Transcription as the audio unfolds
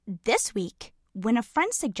This week, when a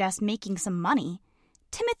friend suggests making some money,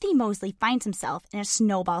 Timothy Mosley finds himself in a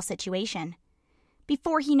snowball situation.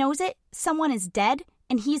 Before he knows it, someone is dead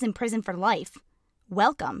and he's in prison for life.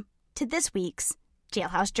 Welcome to this week's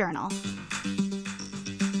Jailhouse Journal.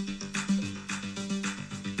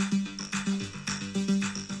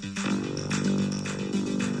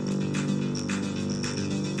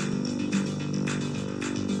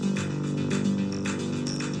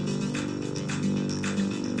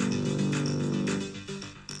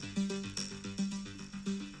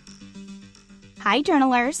 Hi,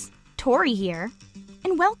 journalers. Tori here,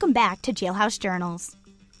 and welcome back to Jailhouse Journals.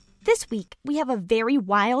 This week, we have a very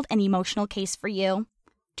wild and emotional case for you.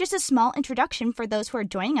 Just a small introduction for those who are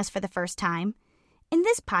joining us for the first time. In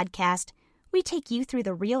this podcast, we take you through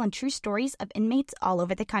the real and true stories of inmates all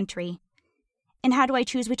over the country. And how do I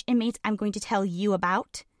choose which inmates I'm going to tell you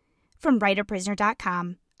about? From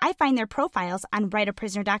writeaprisoner.com. I find their profiles on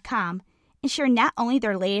writeaprisoner.com and share not only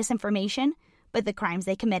their latest information, but the crimes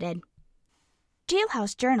they committed.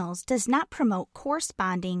 Jailhouse Journals does not promote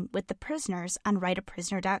corresponding with the prisoners on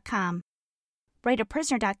writeaprisoner.com.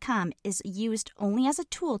 Writeaprisoner.com is used only as a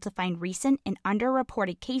tool to find recent and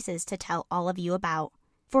underreported cases to tell all of you about.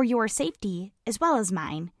 For your safety, as well as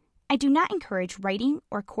mine, I do not encourage writing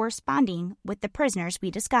or corresponding with the prisoners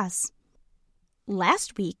we discuss.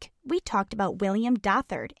 Last week, we talked about William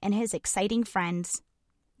Dothard and his exciting friends.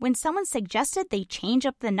 When someone suggested they change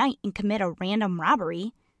up the night and commit a random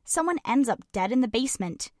robbery, someone ends up dead in the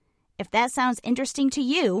basement. If that sounds interesting to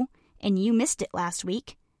you, and you missed it last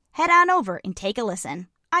week, head on over and take a listen.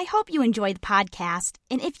 I hope you enjoy the podcast,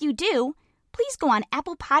 and if you do, please go on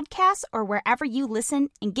Apple Podcasts or wherever you listen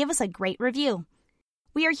and give us a great review.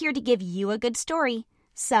 We are here to give you a good story,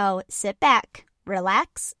 so sit back,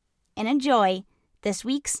 relax, and enjoy this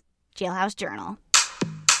week's Jailhouse Journal.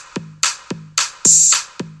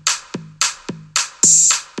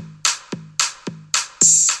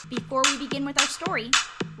 Before we begin with our story,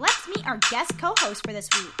 let's meet our guest co-host for this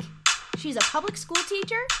week. She's a public school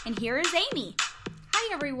teacher, and here is Amy.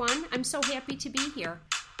 Hi, everyone. I'm so happy to be here.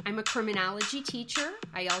 I'm a criminology teacher.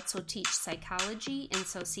 I also teach psychology and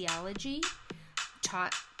sociology.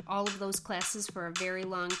 Taught all of those classes for a very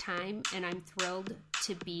long time, and I'm thrilled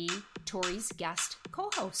to be Tori's guest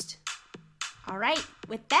co-host. All right,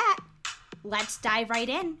 with that, let's dive right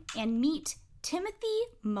in and meet Timothy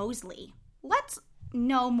Mosley. Let's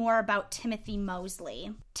know more about Timothy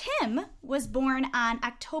Mosley. Tim was born on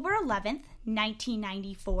October 11th,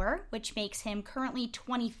 1994, which makes him currently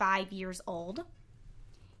 25 years old.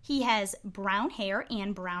 He has brown hair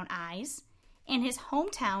and brown eyes, and his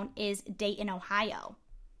hometown is Dayton, Ohio.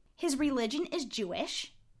 His religion is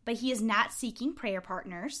Jewish, but he is not seeking prayer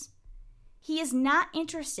partners. He is not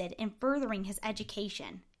interested in furthering his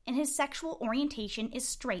education, and his sexual orientation is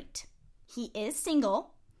straight. He is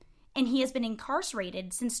single, and he has been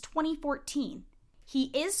incarcerated since 2014. He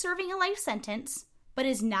is serving a life sentence, but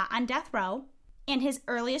is not on death row, and his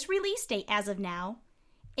earliest release date as of now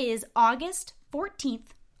is August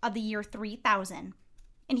 14th of the year 3000,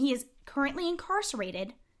 and he is currently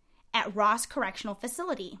incarcerated at Ross Correctional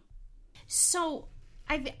Facility. So,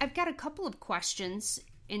 I've got a couple of questions,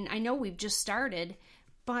 and I know we've just started,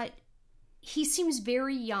 but he seems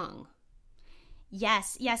very young.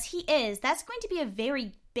 Yes, he is. That's going to be a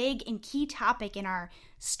very big and key topic in our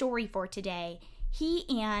story for today. He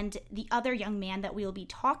and the other young man that we will be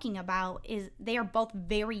talking about, they are both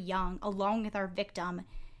very young, along with our victim.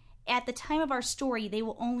 At the time of our story, they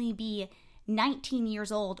will only be 19 years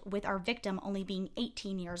old, with our victim only being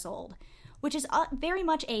 18 years old, which is very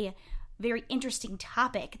much a very interesting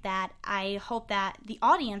topic that I hope that the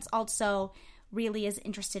audience also really is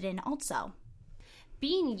interested in also.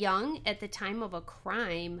 Being young at the time of a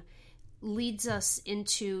crime leads us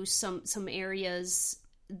into some areas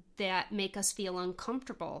that make us feel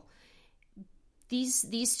uncomfortable.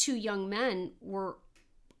 These two young men were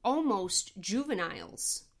almost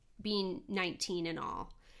juveniles, being 19 and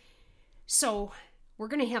all. So we're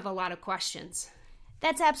going to have a lot of questions.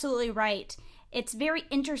 That's absolutely right. It's very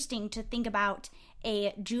interesting to think about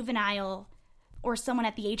a juvenile or someone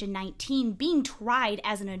at the age of 19 being tried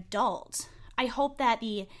as an adult. I hope that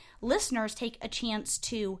the listeners take a chance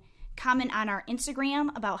to comment on our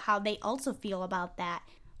Instagram about how they also feel about that.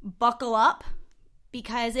 Buckle up,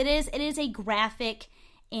 because it is a graphic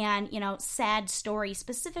and, sad story,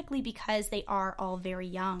 specifically because they are all very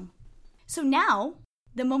young. So now,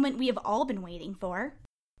 the moment we have all been waiting for,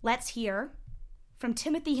 let's hear from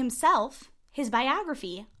Timothy himself, his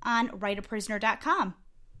biography on writeaprisoner.com.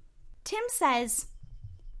 Tim says,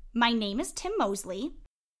 "My name is Tim Mosley.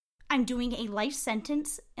 I'm doing a life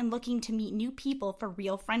sentence and looking to meet new people for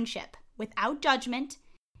real friendship, without judgment,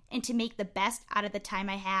 and to make the best out of the time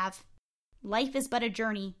I have. Life is but a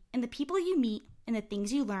journey, and the people you meet and the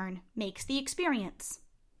things you learn makes the experience.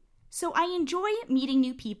 So I enjoy meeting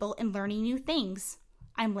new people and learning new things.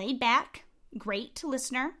 I'm laid back, great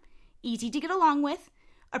listener, easy to get along with,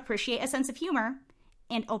 appreciate a sense of humor,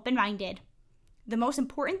 and open-minded. The most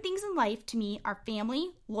important things in life to me are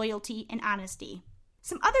family, loyalty, and honesty.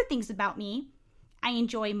 Some other things about me: I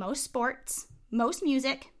enjoy most sports, most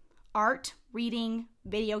music, art, reading,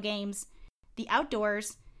 video games, the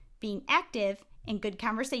outdoors, being active, and good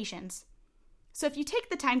conversations. So if you take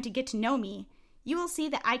the time to get to know me, you will see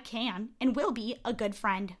that I can and will be a good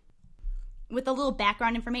friend. With a little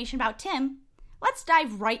background information about Tim, let's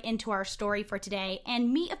dive right into our story for today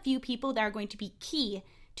and meet a few people that are going to be key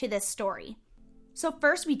to this story. So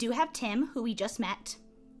first, we do have Tim, who we just met.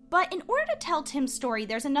 But in order to tell Tim's story,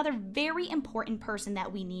 there's another very important person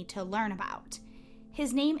that we need to learn about.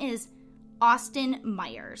 His name is Austin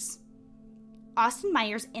Myers. Austin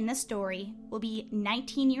Myers in the story will be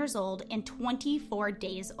 19 years old and 24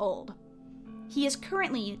 days old. He is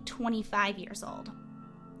currently 25 years old.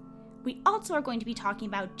 We also are going to be talking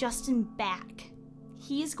about Justin Back.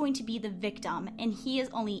 He is going to be the victim, and he is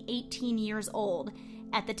only 18 years old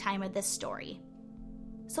at the time of this story.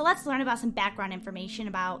 So let's learn about some background information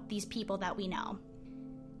about these people that we know.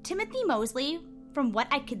 Timothy Mosley, from what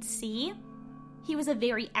I could see, he was a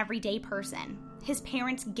very everyday person. His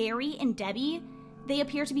parents, Gary and Debbie, they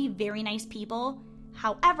appear to be very nice people.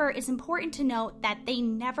 However, it's important to note that they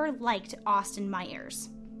never liked Austin Myers.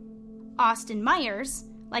 Austin Myers,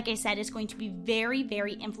 like I said, is going to be very,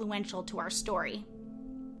 very influential to our story.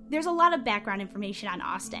 There's a lot of background information on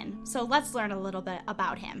Austin, so let's learn a little bit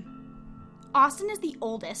about him. Austin is the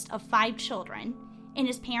oldest of 5 children, and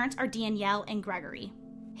his parents are Danielle and Gregory.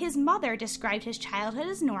 His mother described his childhood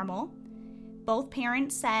as normal. Both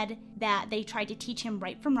parents said that they tried to teach him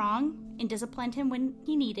right from wrong and disciplined him when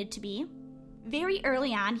he needed to be. Very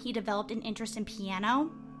early on, he developed an interest in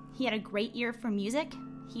piano. He had a great ear for music.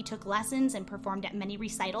 He took lessons and performed at many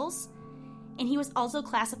recitals. And he was also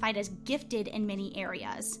classified as gifted in many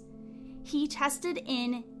areas. He tested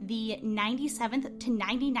in the 97th to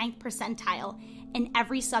 99th percentile in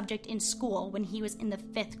every subject in school when he was in the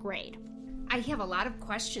 5th grade. I have a lot of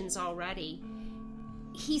questions already.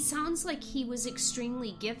 He sounds like he was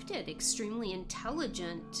extremely gifted, extremely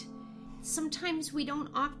intelligent. Sometimes we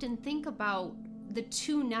don't often think about the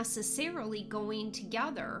two necessarily going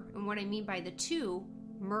together. And what I mean by the two,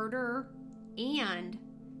 murder and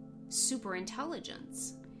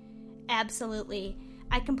superintelligence. Absolutely.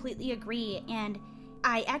 I completely agree. And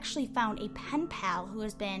I actually found a pen pal who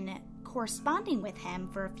has been corresponding with him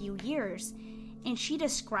for a few years. And she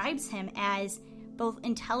describes him as both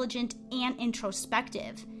intelligent and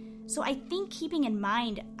introspective. So I think keeping in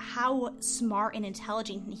mind how smart and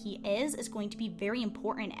intelligent he is going to be very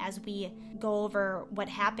important as we go over what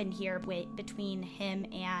happened here between him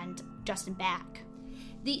and Justin Back.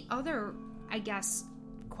 The other,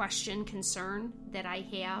 concern that I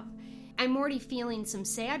have, I'm already feeling some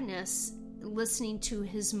sadness listening to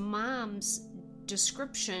his mom's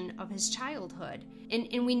description of his childhood.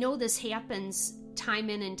 And we know this happens time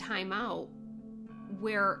in and time out,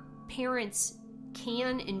 where parents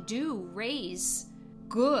can and do raise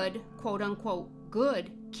good, quote unquote,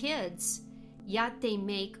 good kids, yet they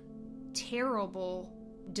make terrible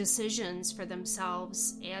decisions for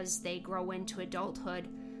themselves as they grow into adulthood,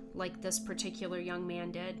 like this particular young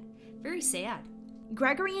man did. Very sad.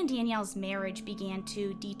 Gregory and Danielle's marriage began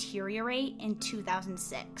to deteriorate in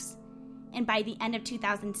 2006. And by the end of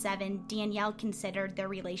 2007, Danielle considered their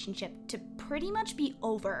relationship to pretty much be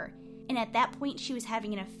over. And at that point, she was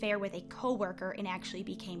having an affair with a coworker and actually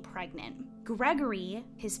became pregnant. Gregory,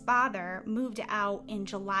 his father, moved out in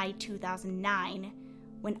July 2009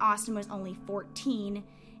 when Austin was only 14,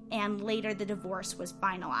 and later the divorce was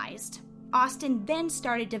finalized. Austin then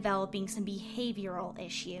started developing some behavioral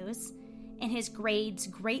issues, and his grades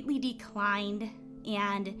greatly declined,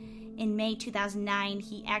 and in May 2009,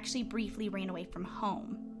 he actually briefly ran away from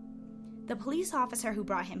home. The police officer who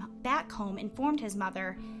brought him back home informed his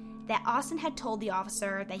mother that Austin had told the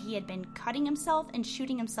officer that he had been cutting himself and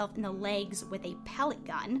shooting himself in the legs with a pellet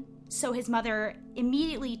gun. So his mother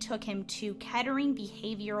immediately took him to Kettering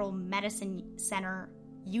Behavioral Medicine Center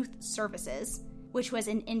Youth Services, which was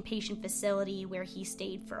an inpatient facility where he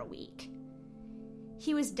stayed for a week.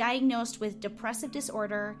 He was diagnosed with depressive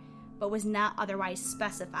disorder, but was not otherwise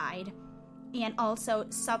specified, and also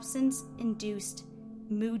substance-induced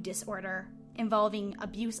mood disorder involving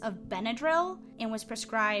abuse of Benadryl, and was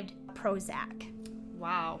prescribed Prozac.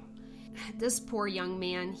 Wow. this poor young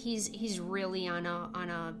man, he's really on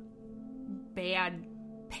a bad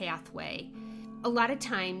pathway. A lot of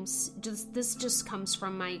times, this just comes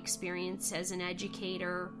from my experience as an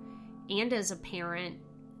educator and as a parent.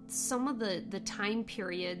 Some of the time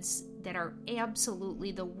periods that are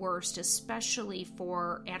absolutely the worst, especially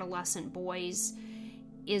for adolescent boys,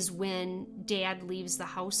 is when dad leaves the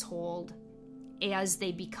household as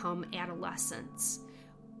they become adolescents.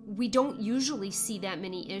 We don't usually see that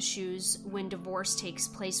many issues when divorce takes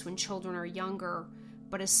place when children are younger,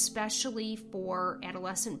 but especially for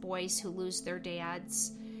adolescent boys who lose their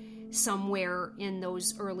dads somewhere in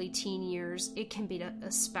those early teen years, it can be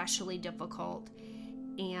especially difficult.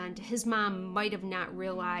 And his mom might have not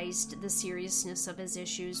realized the seriousness of his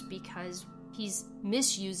issues because he's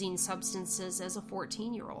misusing substances as a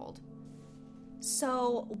 14-year-old.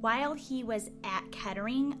 So while he was at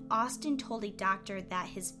Kettering, Austin told a doctor that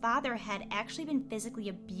his father had actually been physically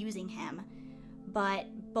abusing him, but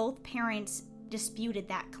both parents disputed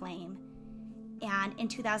that claim. And in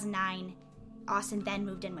 2009, Austin then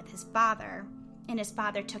moved in with his father, and his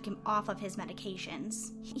father took him off of his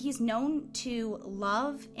medications. He's known to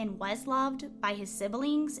love and was loved by his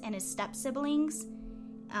siblings and his step-siblings.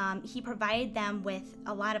 He provided them with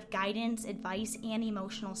a lot of guidance, advice, and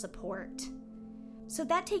emotional support. So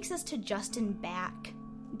that takes us to Justin Back.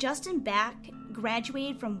 Justin Back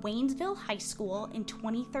graduated from Waynesville High School in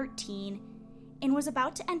 2013 and was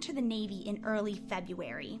about to enter the Navy in early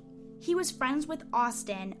February. He was friends with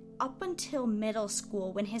Austin up until middle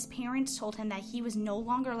school when his parents told him that he was no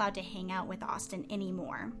longer allowed to hang out with Austin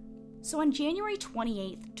anymore. So on January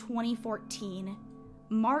 28th, 2014,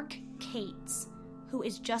 Mark Cates, who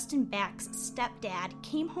is Justin Back's stepdad,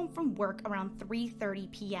 came home from work around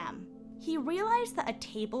 3:30 p.m. He realized that a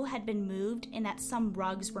table had been moved and that some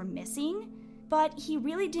rugs were missing, but he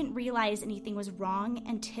really didn't realize anything was wrong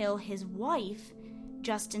until his wife,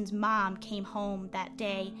 Justin's mom, came home that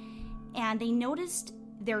day and they noticed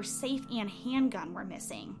their safe and handgun were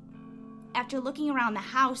missing. After looking around the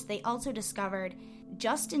house, they also discovered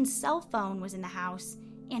Justin's cell phone was in the house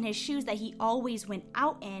and his shoes that he always went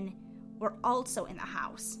out in were also in the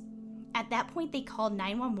house. At that point, they called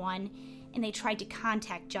 911 and they tried to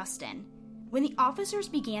contact Justin. When the officers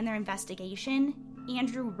began their investigation,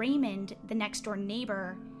 Andrew Raymond, the next-door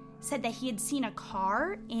neighbor, said that he had seen a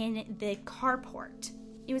car in the carport.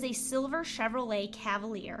 It was a silver Chevrolet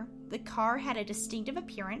Cavalier. The car had a distinctive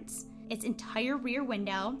appearance. Its entire rear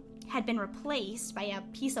window had been replaced by a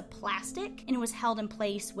piece of plastic, and it was held in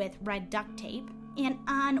place with red duct tape. And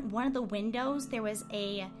on one of the windows, there was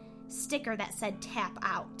a sticker that said "Tap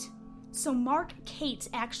Out." So Mark Cates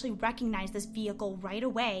actually recognized this vehicle right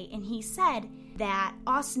away, and he said that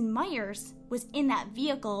Austin Myers was in that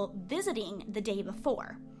vehicle visiting the day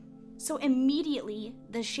before. So immediately,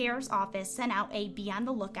 the sheriff's office sent out a be on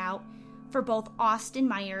the lookout for both Austin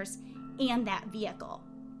Myers and that vehicle.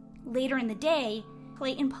 Later in the day,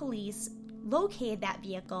 Clayton police located that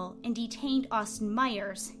vehicle and detained Austin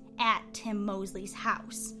Myers at Tim Mosley's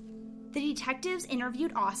house. The detectives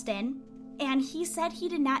interviewed Austin, and he said he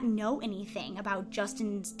did not know anything about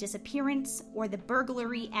Justin's disappearance or the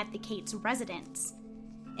burglary at the Cates residence.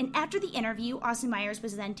 And after the interview, Austin Myers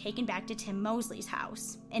was then taken back to Tim Mosley's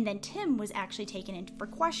house, and then Tim was actually taken in for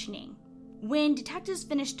questioning. When detectives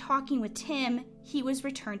finished talking with Tim, he was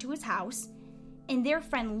returned to his house, and their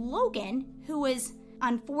friend Logan, who was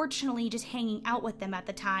unfortunately just hanging out with them at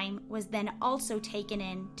the time, was then also taken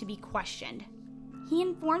in to be questioned. He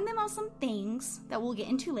informed them of some things that we'll get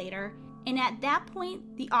into later, and at that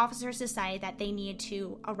point, the officers decided that they needed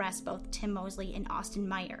to arrest both Tim Mosley and Austin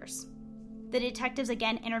Myers. The detectives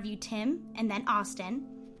again interviewed Tim and then Austin.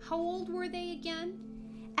 How old were they again?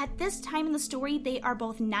 At this time in the story, they are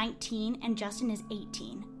both 19 and Justin is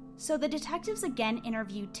 18. So the detectives again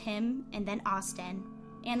interviewed Tim and then Austin,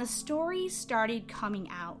 and the story started coming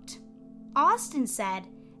out. Austin said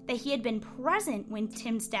that he had been present when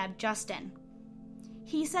Tim stabbed Justin.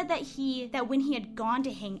 He said that when he had gone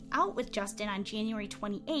to hang out with Justin on January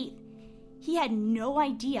 28th, he had no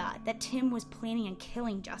idea that Tim was planning on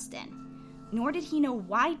killing Justin, nor did he know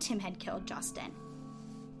why Tim had killed Justin.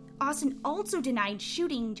 Austin also denied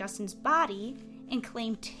shooting Justin's body and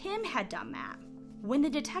claimed Tim had done that. When the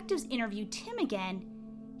detectives interviewed Tim again,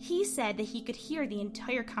 he said that he could hear the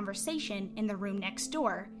entire conversation in the room next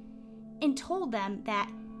door and told them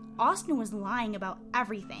that Austin was lying about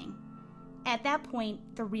everything. At that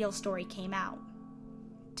point, the real story came out.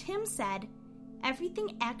 Tim said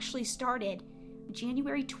everything actually started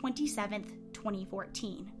January 27th,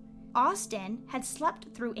 2014. Austin had slept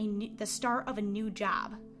through the start of a new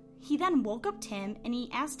job. He then woke up Tim and he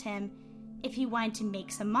asked him if he wanted to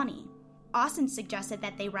make some money. Austin suggested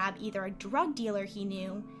that they rob either a drug dealer he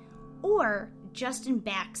knew or Justin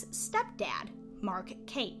Back's stepdad, Mark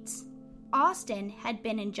Cates. Austin had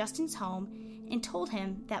been in Justin's home and told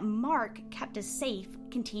him that Mark kept a safe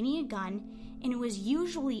containing a gun and it was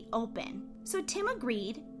usually open. So Tim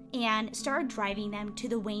agreed and started driving them to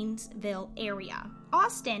the Waynesville area.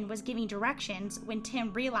 Austin was giving directions when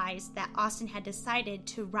Tim realized that Austin had decided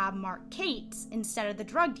to rob Mark Cates instead of the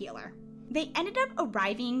drug dealer. They ended up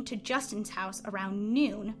arriving to Justin's house around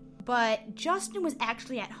noon, but Justin was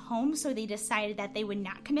actually at home, so they decided that they would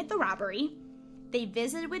not commit the robbery. They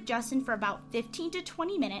visited with Justin for about 15 to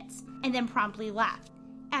 20 minutes and then promptly left.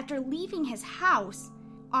 After leaving his house,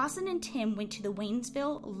 Austin and Tim went to the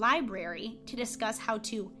Waynesville library to discuss how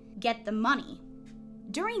to get the money.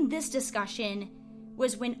 During this discussion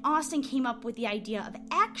was when Austin came up with the idea of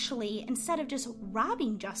actually, instead of just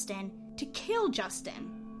robbing Justin, to kill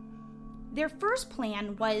Justin. Their first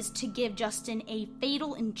plan was to give Justin a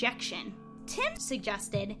fatal injection. Tim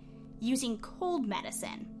suggested using cold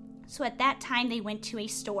medicine. So at that time, they went to a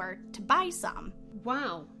store to buy some.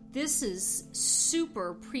 Wow, this is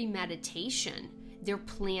super premeditation. They're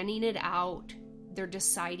planning it out. They're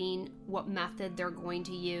deciding what method they're going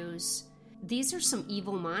to use. These are some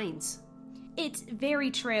evil minds. It's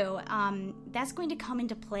very true. That's going to come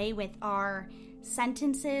into play with our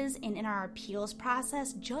sentences and in our appeals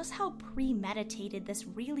process, just how premeditated this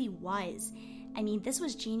really was. I mean, this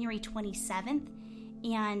was January 27th,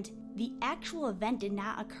 and the actual event did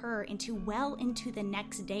not occur until well into the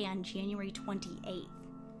next day on January 28th.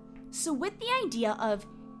 So with the idea of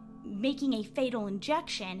making a fatal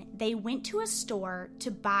injection, they went to a store to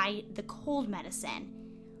buy the cold medicine.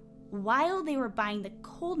 While they were buying the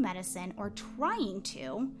cold medicine, or trying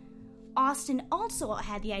to, Austin also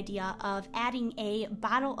had the idea of adding a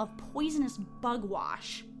bottle of poisonous bug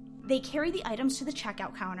wash. They carried the items to the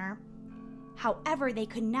checkout counter. However, they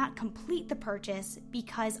could not complete the purchase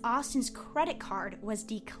because Austin's credit card was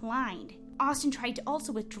declined. Austin tried to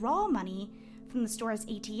also withdraw money from the store's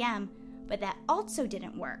ATM, but that also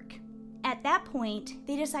didn't work. At that point,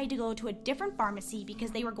 they decided to go to a different pharmacy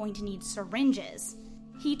because they were going to need syringes.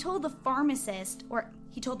 He told the pharmacist, or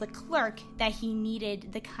he told the clerk, that he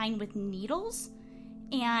needed the kind with needles,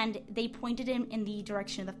 and they pointed him in the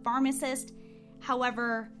direction of the pharmacist.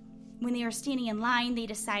 However, when they were standing in line, they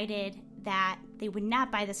decided that they would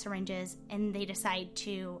not buy the syringes, and they decided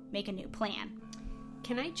to make a new plan.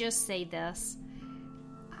 Can I just say this?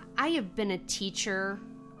 I have been a teacher,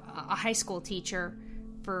 a high school teacher,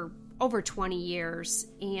 for over 20 years,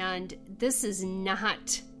 and this is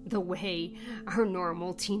not the way our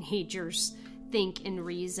normal teenagers think and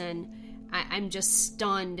reason. I'm just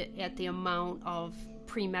stunned at the amount of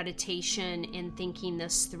premeditation and thinking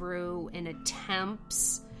this through and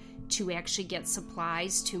attempts to actually get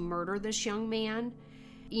supplies to murder this young man.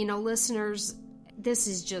 You know, listeners, this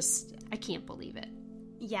is just, I can't believe it.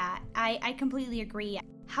 Yeah, I completely agree.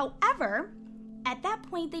 However, at that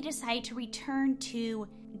point, they decided to return to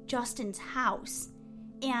Justin's house,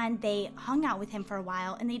 and they hung out with him for a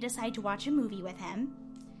while, and they decided to watch a movie with him.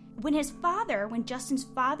 When Justin's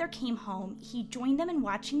father came home, he joined them in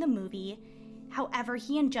watching the movie. However,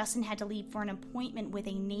 he and Justin had to leave for an appointment with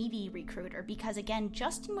a Navy recruiter because, again,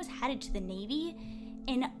 Justin was headed to the Navy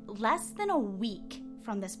in less than a week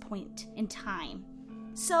from this point in time.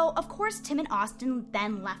 So, of course, Tim and Austin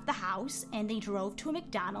then left the house, and they drove to a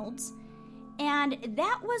McDonald's, and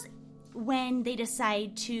that was when they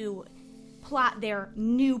decided to plot their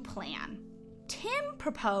new plan. Tim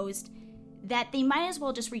proposed that they might as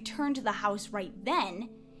well just return to the house right then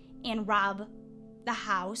and rob the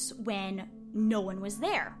house when no one was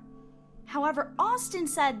there. However, Austin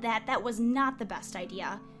said that that was not the best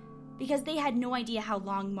idea because they had no idea how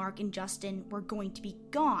long Mark and Justin were going to be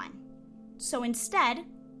gone. So instead,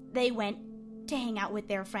 they went to hang out with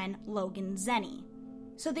their friend Logan Zenny.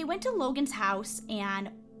 So they went to Logan's house, and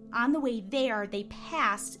on the way there, they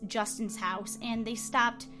passed Justin's house, and they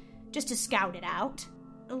stopped just to scout it out.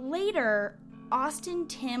 Later, Austin,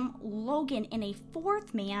 Tim, Logan, and a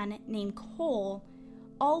fourth man named Cole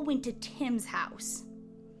all went to Tim's house.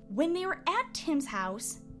 When they were at Tim's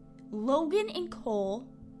house, Logan and Cole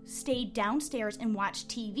stayed downstairs and watched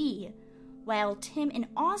TV, while Tim and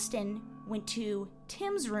Austin went to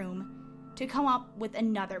Tim's room to come up with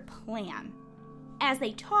another plan. As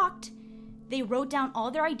they talked, they wrote down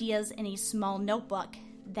all their ideas in a small notebook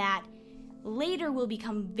that later will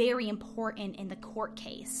become very important in the court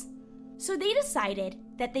case. So they decided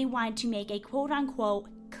that they wanted to make a quote-unquote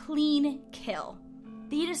clean kill.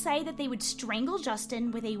 They decided that they would strangle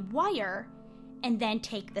Justin with a wire and then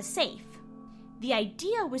take the safe. The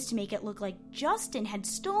idea was to make it look like Justin had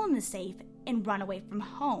stolen the safe and run away from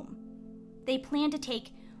home. They planned to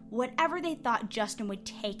take whatever they thought Justin would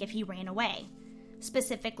take if he ran away,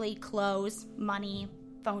 specifically clothes, money,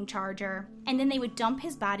 phone charger, and then they would dump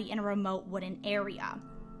his body in a remote wooden area.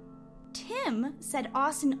 Tim said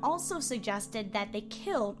Austin also suggested that they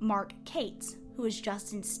kill Mark Cates, who was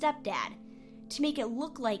Justin's stepdad, to make it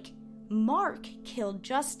look like Mark killed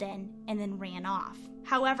Justin and then ran off.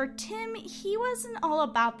 However, Tim, he wasn't all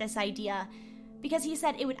about this idea because he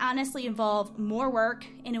said it would honestly involve more work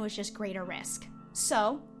and it was just greater risk.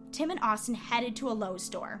 So, Tim and Austin headed to a Lowe's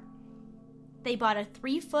store. They bought a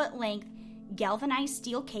 3-foot length galvanized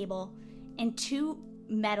steel cable and 2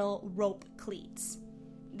 metal rope cleats.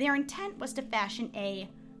 Their intent was to fashion a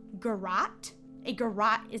garrote. A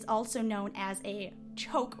garrote is also known as a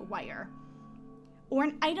choke wire, or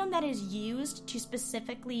an item that is used to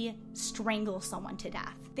specifically strangle someone to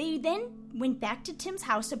death. They then went back to Tim's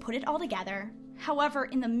house to put it all together. However,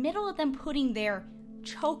 in the middle of them putting their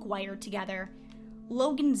choke wire together,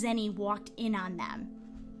 Logan Zenny walked in on them.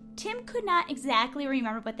 Tim could not exactly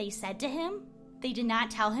remember what they said to him. They did not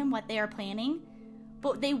tell him what they are planning,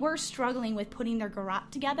 but they were struggling with putting their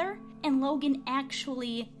garrote together, and Logan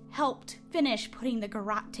actually helped finish putting the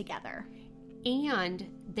garrote together. And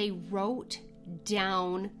they wrote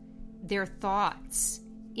down their thoughts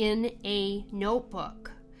in a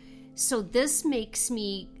notebook. So this makes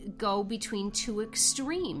me go between two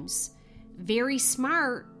extremes. Very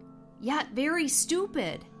smart, yet very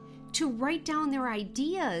stupid. To write down their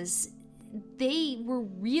ideas, they were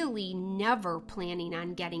really never planning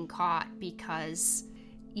on getting caught because,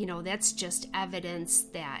 you know, that's just evidence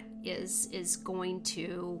that is going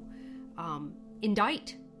to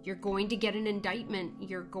indict. You're going to get an indictment.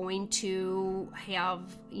 You're going to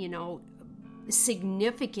have, you know,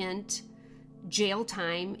 significant jail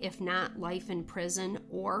time, if not life in prison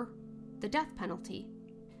or the death penalty.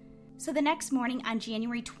 So the next morning on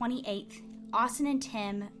January 28th, Austin and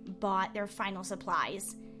Tim bought their final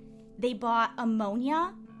supplies. They bought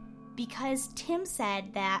ammonia because Tim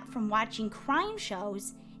said that from watching crime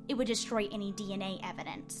shows, it would destroy any DNA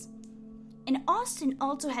evidence. And Austin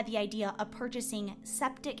also had the idea of purchasing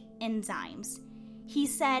septic enzymes. He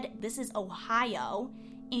said this is Ohio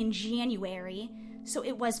in January, so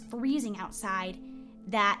it was freezing outside,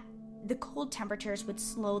 that the cold temperatures would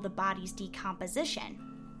slow the body's decomposition.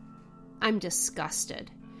 I'm disgusted.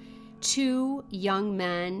 2 young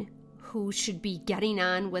men who should be getting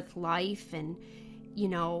on with life and, you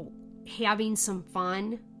know, having some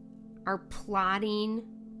fun are plotting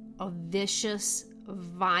a vicious,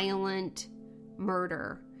 violent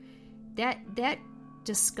murder. That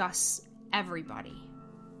disgusts everybody.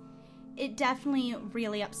 It definitely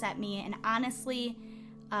really upset me, and honestly,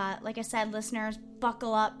 like I said, listeners,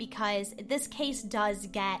 buckle up because this case does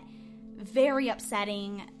get very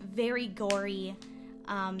upsetting, very gory.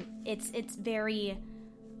 It's very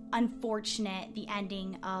unfortunate, the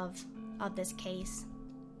ending of this case.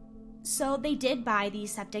 So they did buy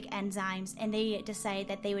these septic enzymes, and they decided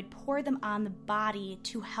that they would pour them on the body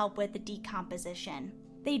to help with the decomposition.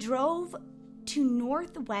 They drove to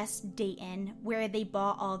Northwest Dayton, where they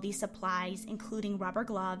bought all these supplies, including rubber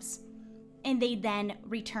gloves, and they then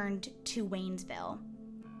returned to Waynesville.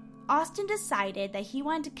 Austin decided that he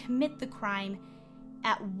wanted to commit the crime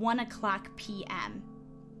at 1:00 p.m.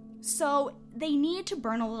 So they needed to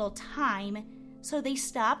burn a little time, so they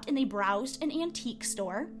stopped and they browsed an antique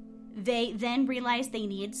store. They then realized they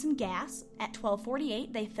needed some gas. At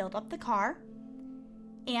 12:48, they filled up the car,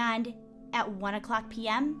 and at 1:00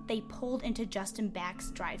 p.m., they pulled into Justin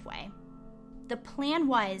Back's driveway. The plan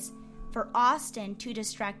was for Austin to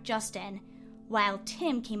distract Justin while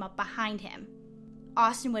Tim came up behind him.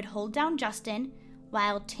 Austin would hold down Justin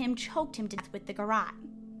while Tim choked him to death with the garrote.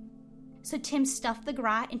 So Tim stuffed the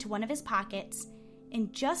garrote into one of his pockets,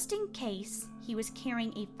 and just in case, he was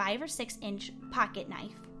carrying a 5 or 6 inch pocket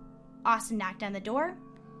knife. Austin knocked on the door,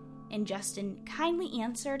 and Justin kindly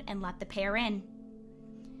answered and let the pair in.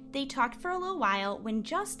 They talked for a little while when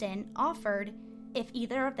Justin offered if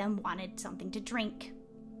either of them wanted something to drink.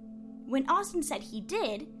 When Austin said he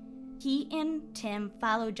did, he and Tim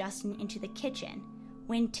followed Justin into the kitchen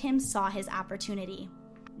when Tim saw his opportunity.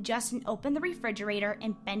 Justin opened the refrigerator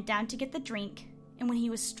and bent down to get the drink, and when he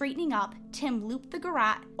was straightening up, Tim looped the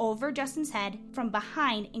garrote over Justin's head from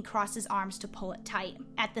behind and crossed his arms to pull it tight.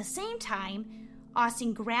 At the same time,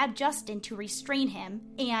 Austin grabbed Justin to restrain him,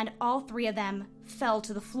 and all 3 of them fell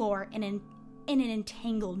to the floor in an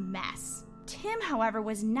entangled mess. Tim, however,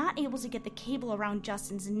 was not able to get the cable around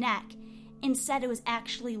Justin's neck. Instead, it was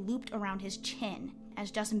actually looped around his chin,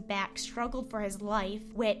 as Justin Back struggled for his life,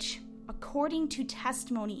 which, According to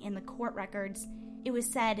testimony in the court records, it was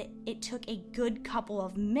said it took a good couple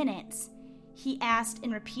of minutes. He asked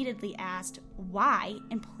and repeatedly asked why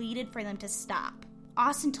and pleaded for them to stop.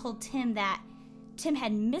 Austin told Tim that Tim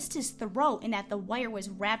had missed his throat and that the wire was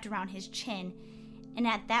wrapped around his chin. And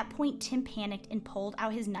at that point, Tim panicked and pulled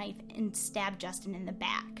out his knife and stabbed Justin in the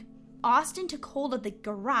back. Austin took hold of the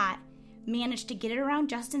garrote, managed to get it around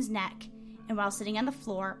Justin's neck, and while sitting on the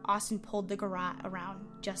floor, Austin pulled the garrote around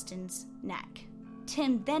Justin's neck.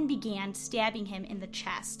 Tim then began stabbing him in the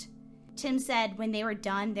chest. Tim said when they were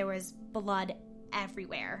done, there was blood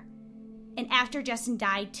everywhere. And after Justin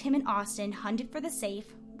died, Tim and Austin hunted for the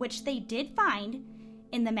safe, which they did find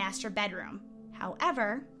in the master bedroom.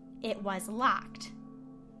 However, it was locked.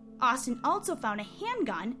 Austin also found a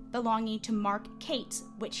handgun belonging to Mark Cates,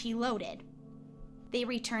 which he loaded. They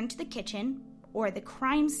returned to the kitchen, or the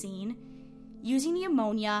crime scene, using the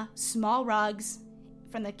ammonia, small rugs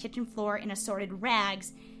from the kitchen floor, and assorted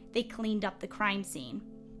rags. They cleaned up the crime scene.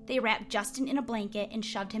 They wrapped Justin in a blanket and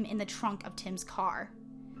shoved him in the trunk of Tim's car.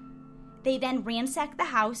 They then ransacked the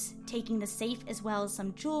house, taking the safe as well as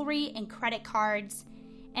some jewelry and credit cards,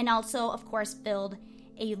 and also, of course, filled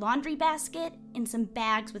a laundry basket and some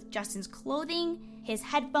bags with Justin's clothing, his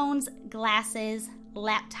headphones, glasses,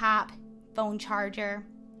 laptop, phone charger,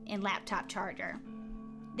 and laptop charger.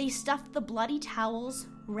 They stuffed the bloody towels,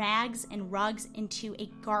 rags, and rugs into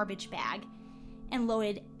a garbage bag and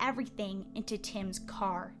loaded everything into Tim's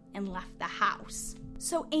car and left the house.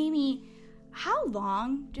 So, Amy, how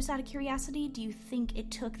long, just out of curiosity, do you think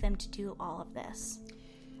it took them to do all of this?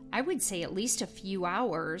 I would say at least a few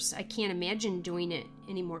hours. I can't imagine doing it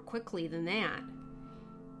any more quickly than that.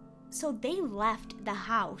 So they left the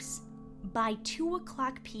house by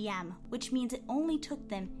 2:00 p.m., which means it only took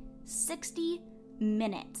them 60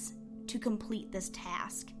 minutes to complete this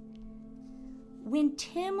task. When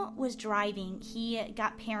Tim was driving, he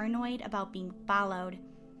got paranoid about being followed,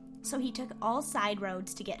 so he took all side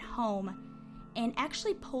roads to get home and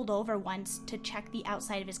actually pulled over once to check the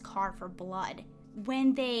outside of his car for blood.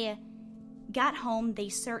 When they got home, they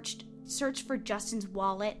searched for Justin's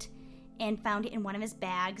wallet and found it in one of his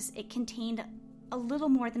bags. It contained a little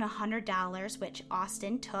more than $100, which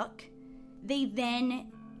Austin took. They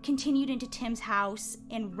then continued into Tim's house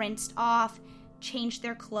and rinsed off, changed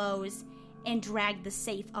their clothes, and dragged the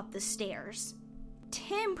safe up the stairs.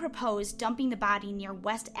 Tim proposed dumping the body near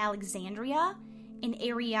West Alexandria, an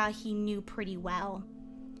area he knew pretty well.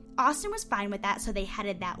 Austin was fine with that, so they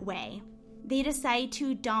headed that way. They decided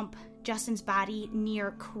to dump Justin's body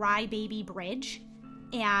near Crybaby Bridge,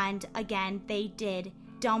 and again, they did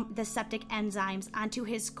dump the septic enzymes onto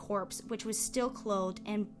his corpse, which was still clothed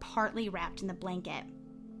and partly wrapped in the blanket.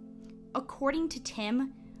 According to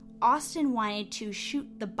Tim, Austin wanted to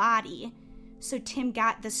shoot the body, so Tim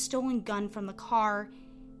got the stolen gun from the car,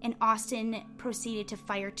 and Austin proceeded to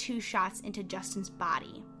fire 2 shots into Justin's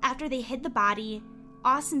body. After they hid the body,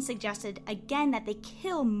 Austin suggested again that they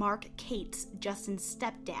kill Mark Cates, Justin's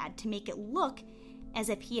stepdad, to make it look as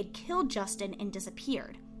if he had killed Justin and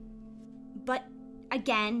disappeared. But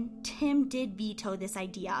again, Tim did veto this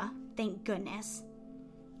idea, thank goodness.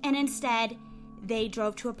 And instead, they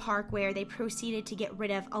drove to a park where they proceeded to get rid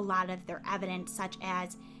of a lot of their evidence, such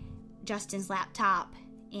as Justin's laptop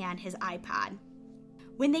and his iPod.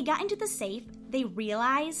 When they got into the safe, they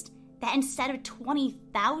realized that instead of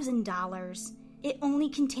 $20,000, it only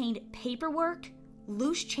contained paperwork,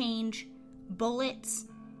 loose change, bullets,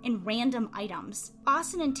 and random items.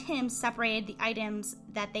 Austin and Tim separated the items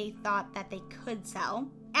that they thought that they could sell.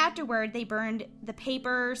 Afterward, they burned the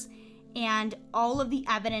papers and all of the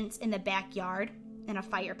evidence in the backyard in a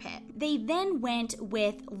fire pit. They then went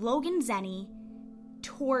with Logan Zenny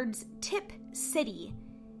towards Tip City,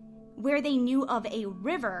 where they knew of a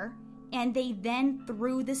river, and they then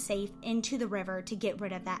threw the safe into the river to get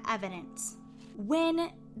rid of that evidence.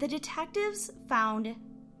 When the detectives found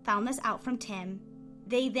this out from Tim,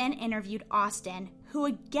 they then interviewed Austin, who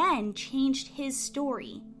again changed his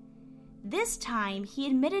story. This time, he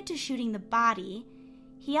admitted to shooting the body.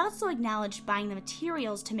 He also acknowledged buying the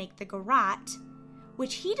materials to make the garrote,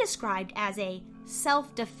 which he described as a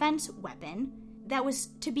self-defense weapon that was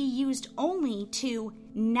to be used only to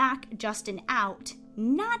knock Justin out,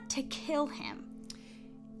 not to kill him.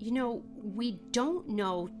 You know, we don't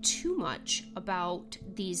know too much about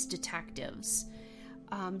these detectives.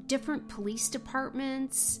 Different police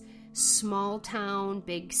departments, small town,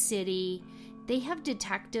 big city, they have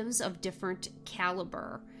detectives of different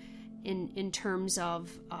caliber in terms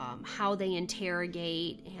of how they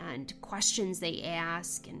interrogate and questions they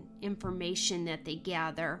ask and information that they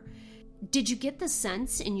gather. Did you get the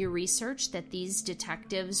sense in your research that these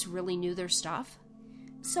detectives really knew their stuff?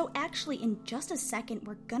 So actually, in just a second,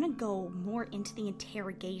 we're gonna go more into the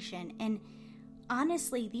interrogation, and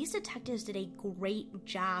honestly, these detectives did a great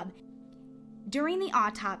job. During the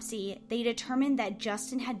autopsy, they determined that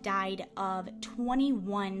Justin had died of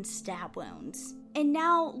 21 stab wounds. And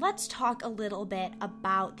now let's talk a little bit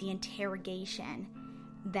about the interrogation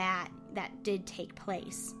that did take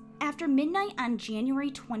place. After midnight on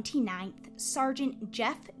January 29th, Sergeant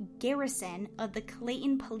Jeff Garrison of the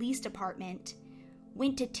Clayton Police Department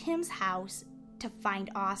went to Tim's house to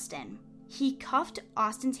find Austin. He cuffed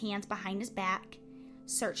Austin's hands behind his back,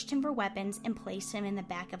 searched him for weapons, and placed him in the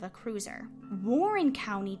back of a cruiser. Warren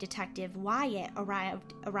County Detective Wyatt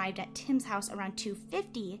arrived at Tim's house around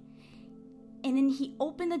 2:50, and then he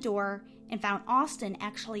opened the door and found Austin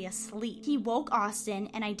actually asleep. He woke Austin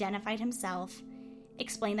and identified himself,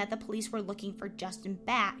 explained that the police were looking for Justin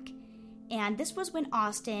back, and this was when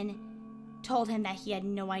Austin told him that he had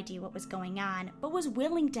no idea what was going on, but was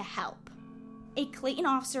willing to help. A Clayton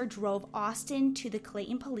officer drove Austin to the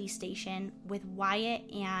Clayton police station with Wyatt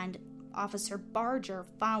and Officer Barger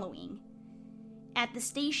following. At the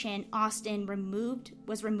station, Austin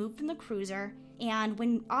was removed from the cruiser, and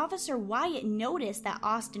when Officer Wyatt noticed that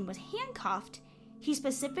Austin was handcuffed, he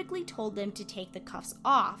specifically told them to take the cuffs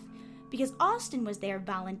off because Austin was there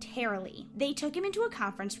voluntarily. They took him into a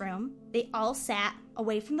conference room. They all sat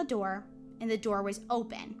away from the door, and the door was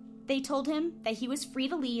open. They told him that he was free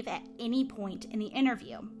to leave at any point in the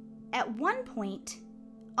interview. At one point,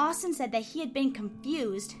 Austin said that he had been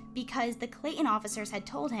confused because the Clayton officers had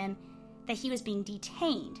told him that he was being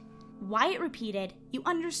detained. Wyatt repeated, "You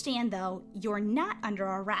understand, though, you're not under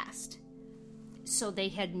arrest." So they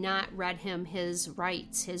had not read him his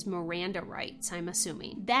rights, his Miranda rights, I'm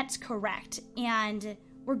assuming. That's correct. And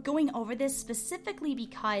we're going over this specifically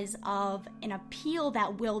because of an appeal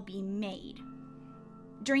that will be made.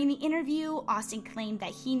 During the interview, Austin claimed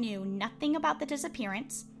that he knew nothing about the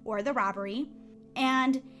disappearance or the robbery,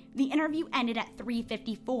 and the interview ended at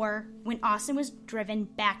 3:54 when Austin was driven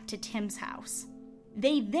back to Tim's house.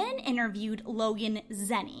 They then interviewed Logan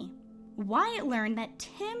Zenny. Wyatt learned that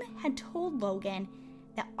Tim had told Logan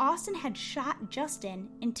that Austin had shot Justin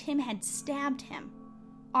and Tim had stabbed him.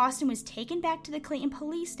 Austin was taken back to the Clayton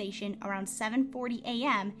police station around 7:40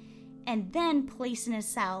 a.m. and then placed in a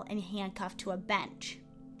cell and handcuffed to a bench.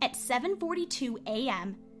 At 7:42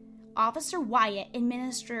 a.m., Officer Wyatt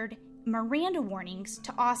administered Miranda warnings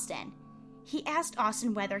to Austin. He asked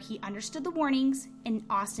Austin whether he understood the warnings, and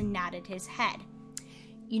Austin nodded his head.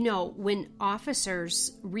 You know, when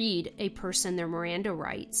officers read a person their Miranda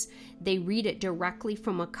rights, they read it directly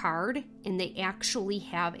from a card, and they actually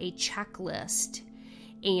have a checklist.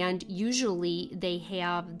 And usually they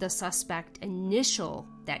have the suspect initial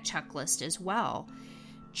that checklist as well,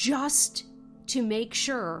 just to make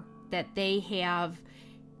sure that they have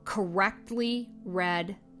correctly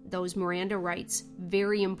read those Miranda rights.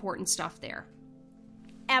 Very important stuff there.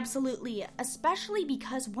 Absolutely, especially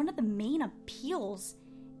because one of the main appeals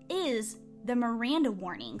is the Miranda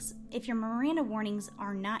warnings. If your Miranda warnings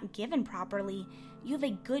are not given properly, you have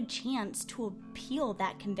a good chance to appeal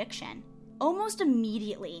that conviction. Almost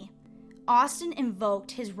immediately, Austin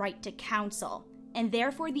invoked his right to counsel, and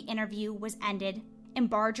therefore the interview was ended and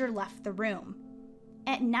Barger left the room.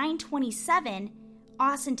 At 9:27,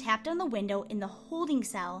 Austin tapped on the window in the holding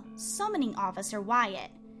cell, summoning Officer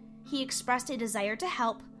Wyatt. He expressed a desire to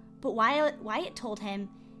help, but Wyatt told him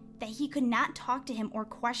that he could not talk to him or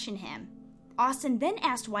question him. Austin then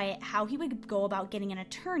asked Wyatt how he would go about getting an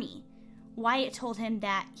attorney. Wyatt told him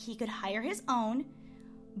that he could hire his own,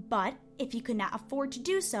 but if he could not afford to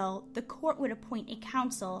do so, the court would appoint a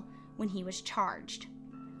counsel when he was charged.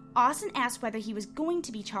 Austin asked whether he was going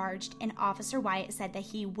to be charged, and Officer Wyatt said that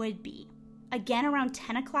he would be. Again, around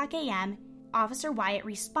 10 o'clock a.m., Officer Wyatt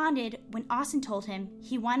responded when Austin told him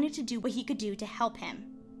he wanted to do what he could do to help him.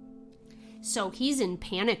 So he's in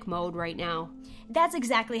panic mode right now. That's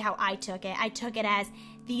exactly how I took it. I took it as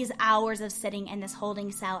these hours of sitting in this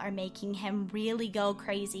holding cell are making him really go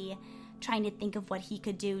crazy, trying to think of what he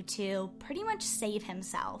could do to pretty much save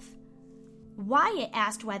himself. Wyatt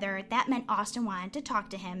asked whether that meant Austin wanted to talk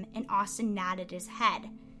to him, and Austin nodded his head.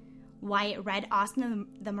 Wyatt read Austin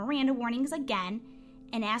the Miranda warnings again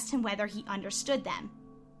and asked him whether he understood them.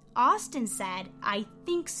 Austin said, "I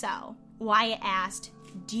think so." Wyatt asked,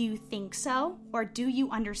 "Do you think so, or do you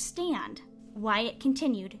understand?" Wyatt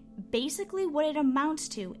continued, "Basically what it amounts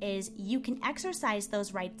to is you can exercise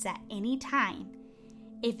those rights at any time.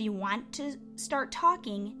 If you want to start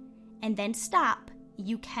talking and then stop,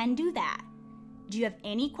 you can do that. Do you have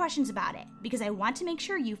any questions about it? Because I want to make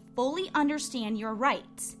sure you fully understand your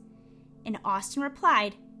rights. And Austin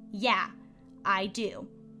replied, yeah, I do.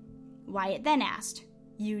 Wyatt then asked,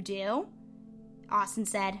 you do? Austin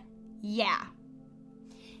said, yeah.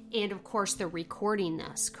 And of course, they're recording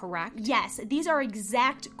this, correct? Yes, these are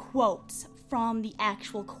exact quotes from the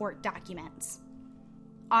actual court documents.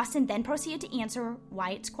 Austin then proceeded to answer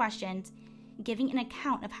Wyatt's questions, giving an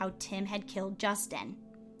account of how Tim had killed Justin.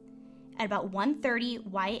 At about 1:30,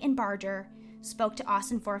 Wyatt and Barger spoke to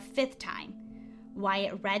Austin for a fifth time.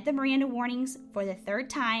 Wyatt read the Miranda warnings for the third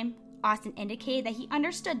time. Austin indicated that he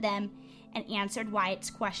understood them and answered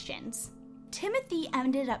Wyatt's questions. Timothy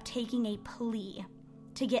ended up taking a plea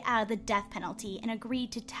to get out of the death penalty and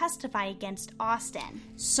agreed to testify against Austin.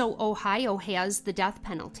 So Ohio has the death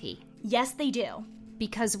penalty. Yes, they do.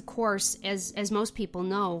 Because, of course, as most people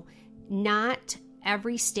know, not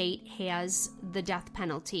every state has the death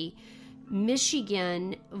penalty.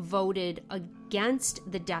 Michigan voted against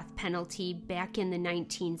the death penalty back in the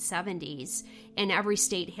 1970s, and every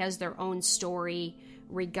state has their own story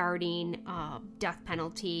regarding death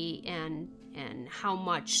penalty and how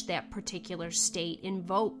much that particular state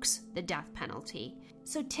invokes the death penalty.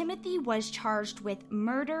 So Timothy was charged with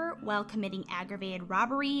murder while committing aggravated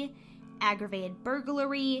robbery, aggravated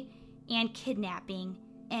burglary, and kidnapping.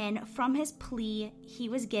 And from his plea, he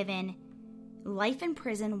was given life in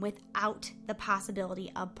prison without the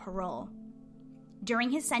possibility of parole.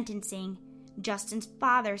 During his sentencing, Justin's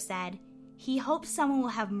father said he hopes someone will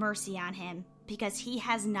have mercy on him because he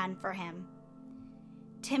has none for him.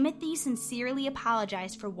 Timothy sincerely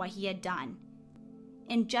apologized for what he had done.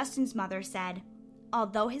 And Justin's mother said,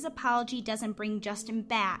 although his apology doesn't bring Justin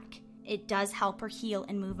back, it does help her heal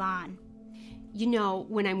and move on. You know,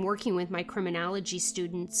 when I'm working with my criminology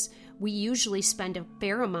students, we usually spend a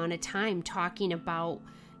fair amount of time talking about,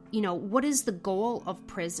 what is the goal of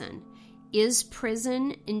prison? Is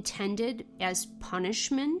prison intended as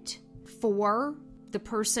punishment for the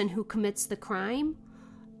person who commits the crime?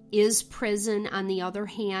 Is prison, on the other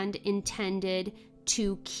hand, intended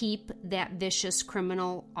to keep that vicious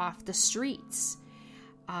criminal off the streets?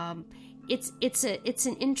 It's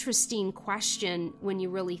an interesting question when you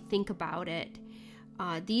really think about it.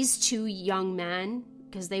 These two young men,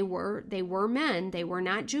 because they were men, they were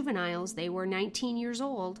not juveniles, they were 19 years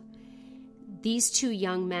old. These two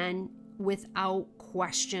young men, without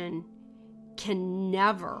question, can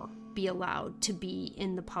never be allowed to be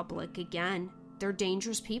in the public again. They're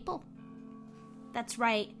dangerous people. That's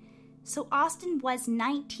right. So Austin was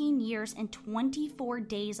 19 years and 24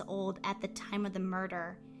 days old at the time of the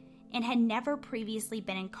murder and had never previously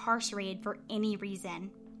been incarcerated for any reason.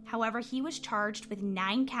 However, he was charged with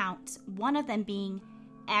 9 counts, one of them being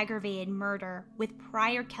aggravated murder with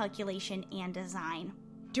prior calculation and design.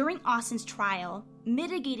 During Austin's trial,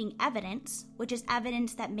 mitigating evidence, which is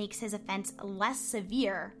evidence that makes his offense less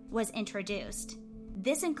severe, was introduced.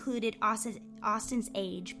 This included Austin's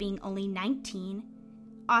age being only 19.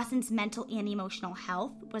 Austin's mental and emotional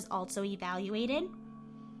health was also evaluated.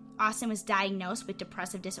 Austin was diagnosed with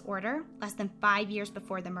depressive disorder less than 5 years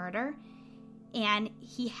before the murder, and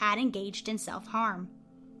he had engaged in self-harm,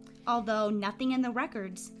 although nothing in the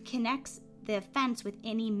records connects the offense with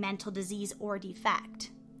any mental disease or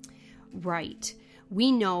defect. Right.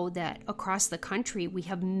 We know that across the country we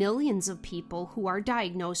have millions of people who are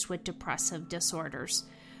diagnosed with depressive disorders,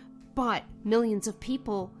 but millions of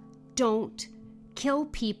people don't kill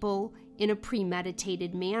people in a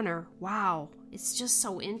premeditated manner. Wow, it's just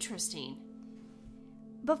so interesting.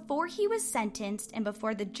 Before he was sentenced and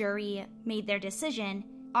before the jury made their decision,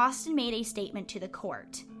 Austin made a statement to the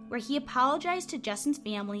court where he apologized to Justin's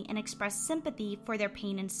family and expressed sympathy for their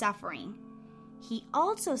pain and suffering. He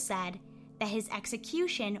also said that his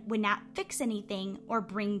execution would not fix anything or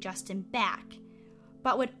bring Justin back,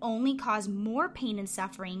 but would only cause more pain and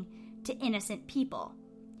suffering to innocent people,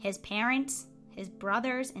 his parents, his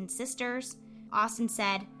brothers and sisters. Austin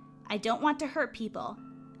said, "I don't want to hurt people.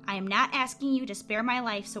 I am not asking you to spare my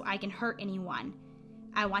life so I can hurt anyone.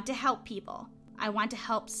 I want to help people. I want to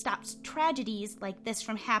help stop tragedies like this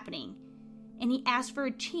from happening." And he asked for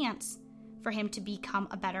a chance for him to become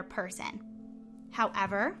a better person.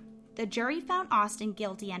 However, the jury found Austin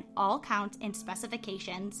guilty on all counts and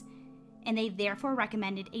specifications, and they therefore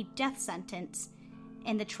recommended a death sentence,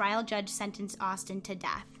 and the trial judge sentenced Austin to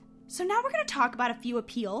death. So now we're going to talk about a few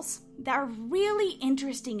appeals that are really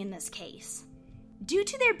interesting in this case. Due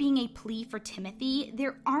to there being a plea for Timothy,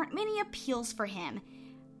 there aren't many appeals for him.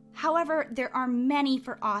 However, there are many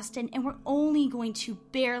for Austin, and we're only going to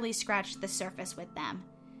barely scratch the surface with them.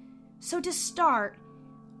 So to start,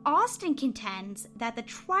 Austin contends that the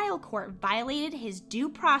trial court violated his due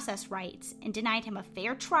process rights and denied him a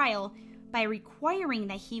fair trial by requiring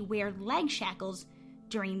that he wear leg shackles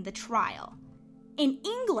during the trial. In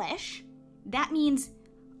English, that means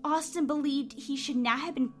Austin believed he should not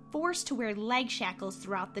have been forced to wear leg shackles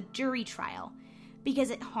throughout the jury trial because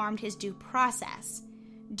it harmed his due process.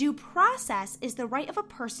 Due process is the right of a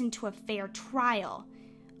person to a fair trial.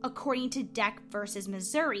 According to Deck v.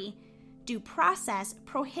 Missouri, due process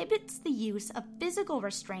prohibits the use of physical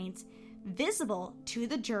restraints visible to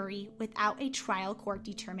the jury without a trial court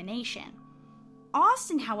determination.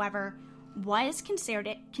 Austin, however, was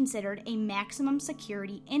considered a maximum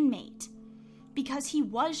security inmate because he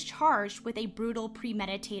was charged with a brutal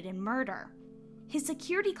premeditated murder. His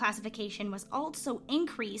security classification was also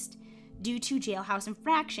increased due to jailhouse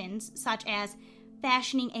infractions such as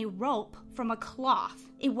fashioning a rope from a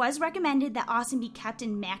cloth. It was recommended that Austin be kept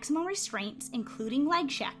in maximum restraints, including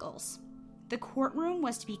leg shackles. The courtroom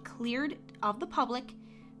was to be cleared of the public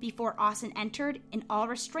before Austin entered, and all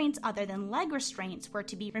restraints other than leg restraints were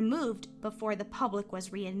to be removed before the public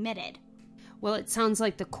was readmitted. Well, it sounds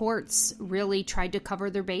like the courts really tried to cover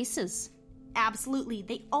their bases. Absolutely.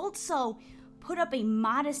 They also put up a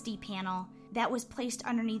modesty panel that was placed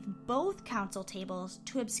underneath both counsel tables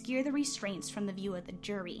to obscure the restraints from the view of the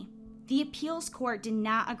jury. The appeals court did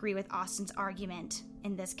not agree with Austin's argument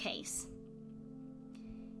in this case.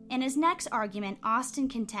 In his next argument, Austin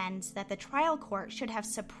contends that the trial court should have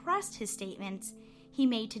suppressed his statements he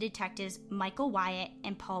made to detectives Michael Wyatt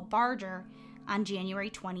and Paul Barger on January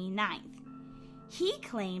 29th. He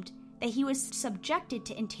claimed that he was subjected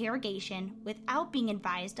to interrogation without being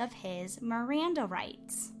advised of his Miranda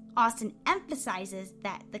rights. Austin emphasizes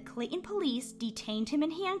that the Clayton police detained him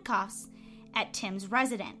in handcuffs at Tim's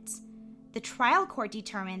residence. The trial court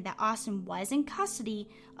determined that Austin was in custody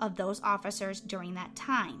of those officers during that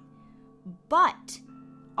time. But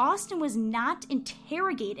Austin was not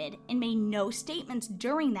interrogated and made no statements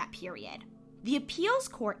during that period. The appeals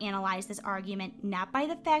court analyzed this argument not by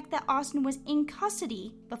the fact that Austin was in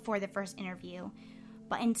custody before the first interview,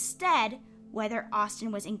 but instead whether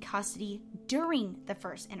Austin was in custody during the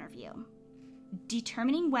first interview.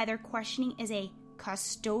 Determining whether questioning is a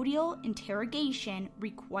custodial interrogation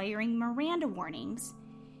requiring Miranda warnings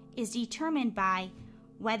is determined by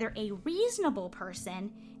whether a reasonable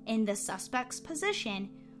person in the suspect's position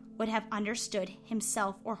would have understood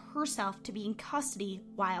himself or herself to be in custody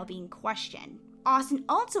while being questioned. Austin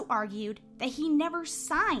also argued that he never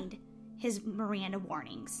signed his Miranda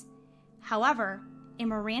warnings. However, a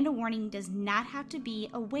Miranda warning does not have to be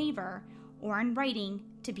a waiver or in writing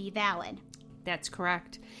to be valid. That's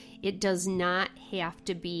correct. It does not have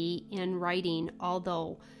to be in writing,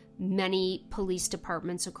 although many police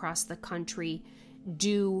departments across the country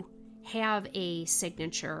do have a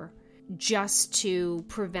signature just to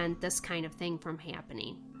prevent this kind of thing from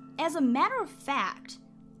happening. As a matter of fact,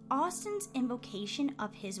 Austin's invocation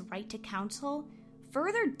of his right to counsel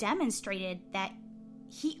further demonstrated that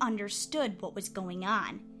he understood what was going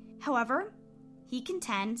on. However, he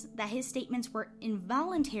contends that his statements were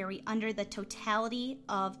involuntary under the totality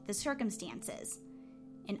of the circumstances.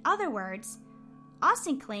 In other words,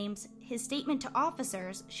 Austin claims his statement to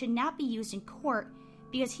officers should not be used in court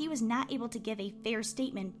because he was not able to give a fair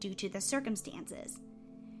statement due to the circumstances.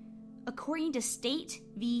 According to State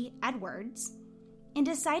v. Edwards, in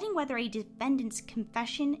deciding whether a defendant's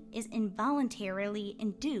confession is involuntarily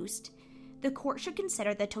induced, the court should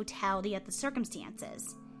consider the totality of the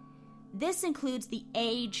circumstances. This includes the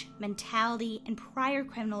age, mentality, and prior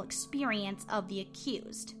criminal experience of the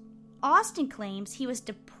accused. Austin claims he was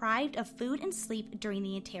deprived of food and sleep during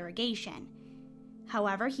the interrogation.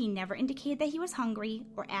 However, he never indicated that he was hungry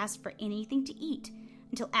or asked for anything to eat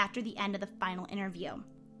until after the end of the final interview.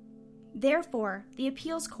 Therefore, the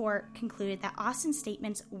appeals court concluded that Austin's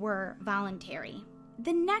statements were voluntary.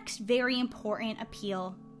 The next very important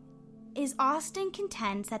appeal is Austin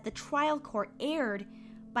contends that the trial court erred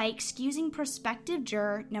by excusing prospective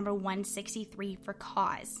juror number 163 for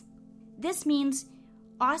cause. This means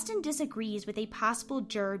Austin disagrees with a possible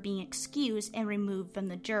juror being excused and removed from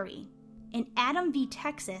the jury. In Adam v.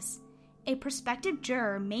 Texas, a prospective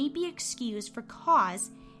juror may be excused for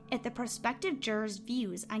cause if the prospective juror's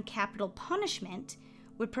views on capital punishment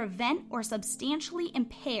would prevent or substantially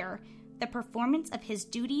impair the performance of his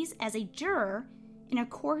duties as a juror in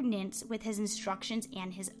accordance with his instructions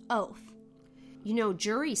and his oath. You know,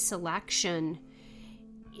 jury selection,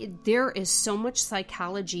 there is so much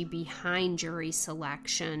psychology behind jury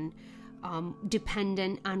selection,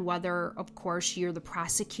 dependent on whether, of course, you're the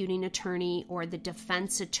prosecuting attorney or the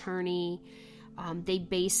defense attorney. They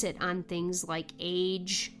base it on things like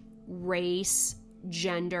age, race,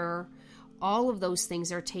 gender. All of those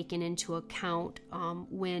things are taken into account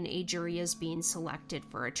when a jury is being selected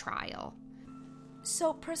for a trial.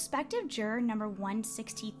 So prospective juror number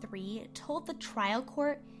 163 told the trial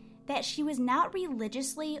court that she was not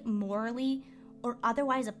religiously, morally, or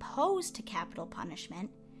otherwise opposed to capital punishment,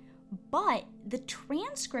 but the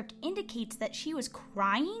transcript indicates that she was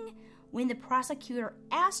crying when the prosecutor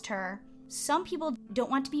asked her, "Some people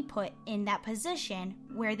don't want to be put in that position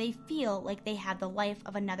where they feel like they have the life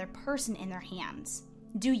of another person in their hands.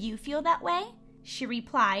 Do you feel that way?" She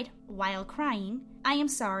replied, while crying, "I am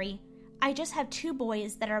sorry. I just have 2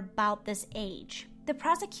 boys that are about this age." The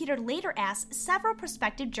prosecutor later asked several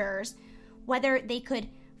prospective jurors whether they could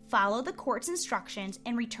follow the court's instructions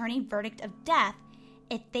and return a verdict of death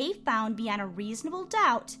if they found beyond a reasonable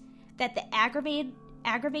doubt that the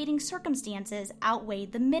aggravating circumstances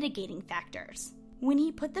outweighed the mitigating factors. When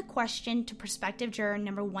he put the question to prospective juror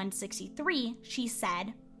number 163, she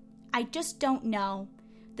said, "I just don't know."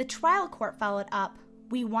 The trial court followed up,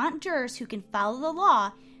 "We want jurors who can follow the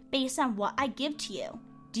law based on what I give to you.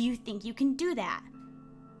 Do you think you can do that?"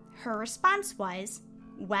 Her response was,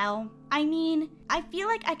 "Well, I feel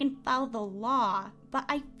like I can follow the law, but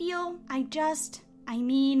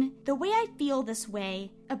the way I feel this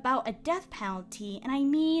way about a death penalty,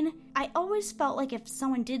 and I always felt like if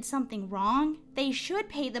someone did something wrong, they should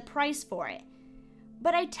pay the price for it.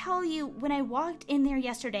 But I tell you, when I walked in there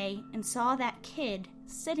yesterday and saw that kid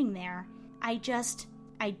sitting there, I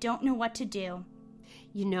don't know what to do."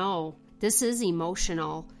 You know, this is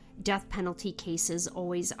emotional. Death penalty cases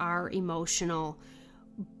always are emotional.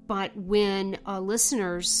 But when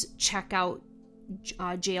listeners check out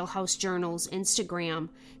Jailhouse Journal's Instagram,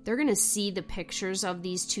 they're going to see the pictures of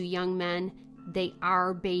these 2 young men. They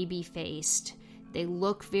are baby-faced. They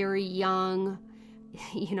look very young.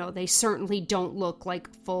 You know, they certainly don't look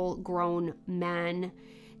like full-grown men.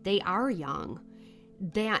 They are young.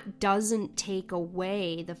 That doesn't take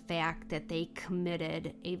away the fact that they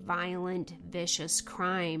committed a violent, vicious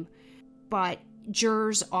crime. But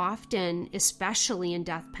jurors often, especially in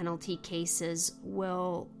death penalty cases,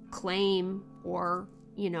 will claim or,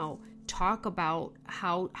 talk about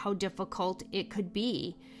how difficult it could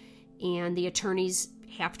be. And the attorneys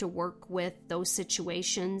have to work with those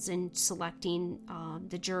situations in selecting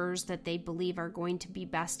the jurors that they believe are going to be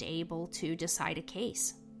best able to decide a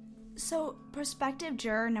case. So, prospective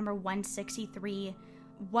juror number 163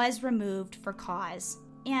 was removed for cause,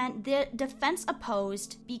 and the defense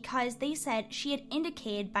opposed because they said she had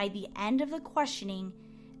indicated by the end of the questioning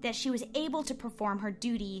that she was able to perform her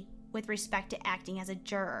duty with respect to acting as a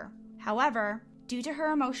juror. However, due to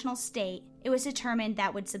her emotional state, it was determined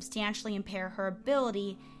that would substantially impair her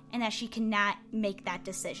ability and that she could not make that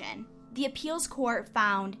decision. The appeals court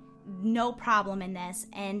found no problem in this,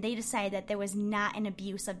 and they decided that there was not an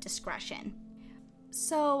abuse of discretion.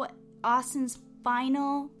 So Austin's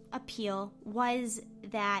final appeal was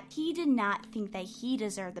that he did not think that he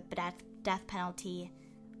deserved the death penalty,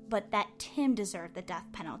 but that Tim deserved the death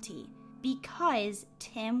penalty because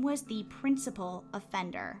Tim was the principal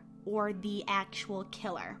offender, or the actual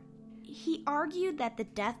killer. He argued that the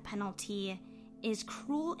death penalty is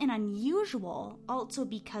cruel and unusual also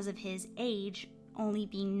because of his age, only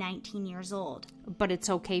being 19 years old. But it's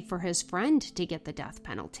okay for his friend to get the death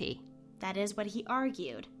penalty. That is what he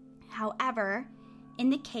argued. However,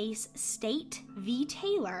 in the case State v.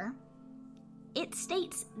 Taylor, it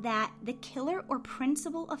states that the killer or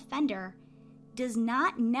principal offender does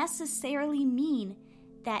not necessarily mean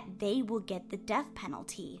that they will get the death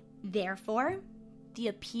penalty. Therefore, the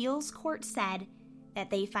appeals court said that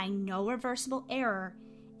they find no reversible error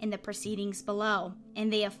in the proceedings below,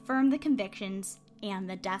 and they affirm the convictions and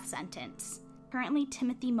the death sentence. Currently,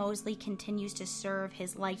 Timothy Mosley continues to serve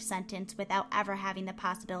his life sentence without ever having the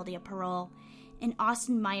possibility of parole, and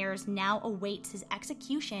Austin Myers now awaits his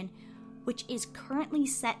execution, which is currently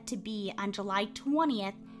set to be on July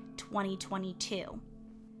 20th, 2022.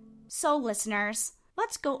 So, listeners,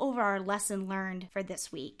 let's go over our lesson learned for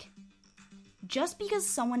this week. Just because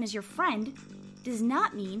someone is your friend does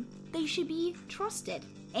not mean they should be trusted.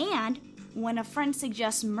 And when a friend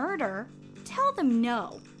suggests murder, tell them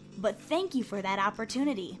no, but thank you for that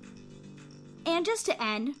opportunity. And just to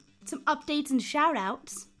end, some updates and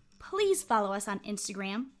shout-outs. Please follow us on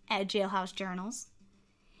Instagram at Jailhouse Journals.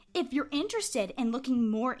 If you're interested in looking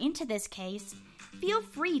more into this case, feel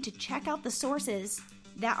free to check out the sources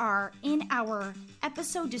that are in our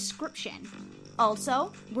episode description.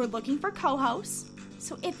 Also, we're looking for co-hosts,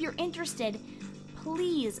 so if you're interested,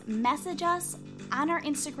 please message us on our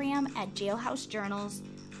Instagram at Jailhouse Journals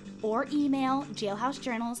or email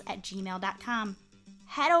jailhousejournals@gmail.com.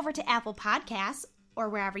 Head over to Apple Podcasts or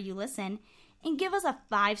wherever you listen and give us a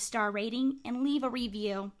 5-star rating and leave a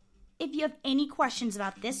review. If you have any questions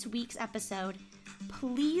about this week's episode,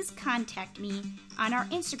 please contact me on our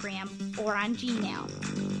Instagram or on Gmail.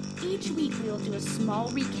 Each week we will do a small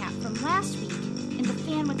recap from last week, and the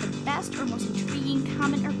fan with the best or most intriguing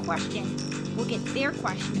comment or question will get their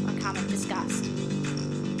question or comment discussed.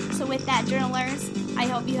 So with that, journalers, I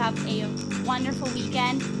hope you have a wonderful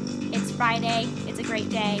weekend. It's Friday. It's a great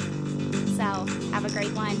day. So have a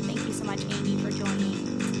great one. Thank you so much, Amy, for joining.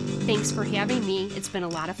 Thanks for having me. It's been a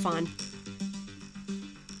lot of fun.